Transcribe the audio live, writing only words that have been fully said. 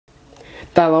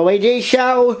The Luigi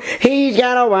Show. He's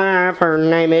got a wife, her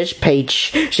name is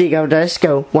Peach. She goes to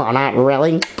school. Well, not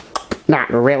really. Not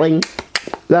really.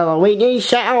 The Luigi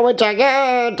Show, it's a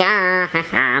good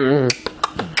time.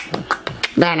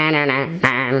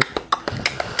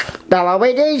 The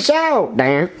Luigi Show.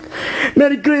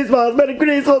 Merry Christmas, Merry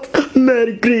Christmas,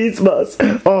 Merry Christmas.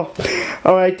 Oh,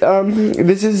 alright,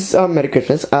 this is, Merry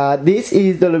Christmas. This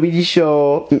is the Luigi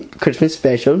Show Christmas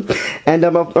special. And,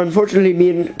 unfortunately, me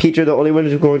and Peach are the only ones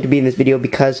who are going to be in this video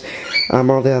because,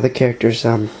 all the other characters,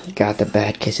 got the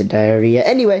bad case of diarrhea.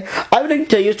 Anyway, I would like to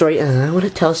tell you a story. I want to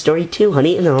tell a story too,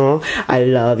 honey. No, I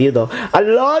love you, though. I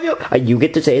love you. You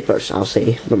get to say it first. I'll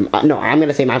say, no, I'm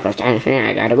gonna say mine first. I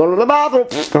gotta go to the bathroom.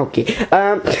 Okay,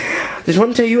 just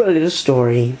want to tell you a little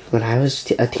story. When I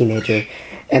was a teenager,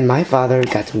 and my father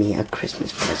got me a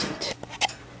Christmas present.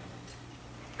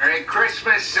 Merry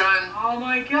Christmas, son. Oh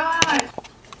my God.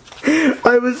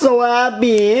 I was so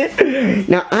happy.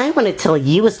 Now, I want to tell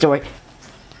you a story.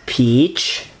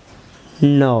 Peach?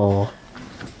 No.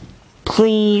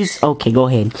 Please? Okay, go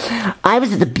ahead. I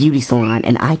was at the beauty salon,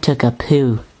 and I took a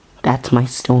poo. That's my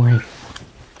story.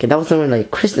 Okay, that was something like a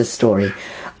Christmas story.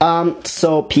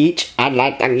 So Peach, I'd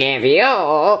like to give you,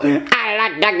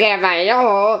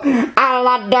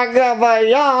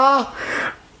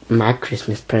 my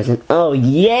Christmas present. Oh,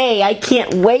 yay, I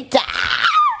can't wait to,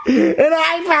 and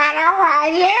I found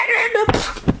out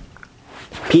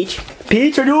Peach,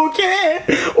 are you okay?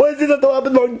 Why is it that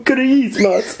happened on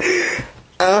Christmas?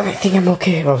 I think I'm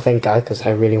okay. Oh, thank God, because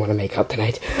I really want to make out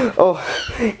tonight. Oh,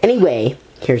 anyway,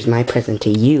 here's my present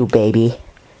to you, baby.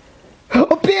 Oh,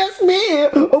 PSP!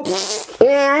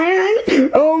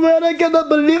 Oh man, I cannot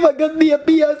believe I got me a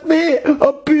PSP!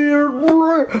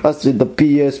 I said the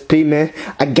PSP, man.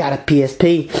 I got a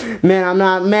PSP. Man, I'm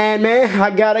not mad, man. I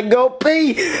gotta go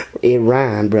pee. It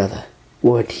rhymed, brother.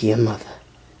 Word to your mother.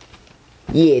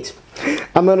 Yes.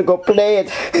 I'm gonna go play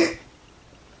it.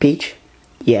 Peach?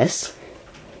 Yes?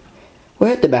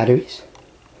 Where are the batteries?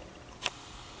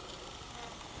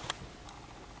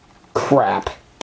 Crap.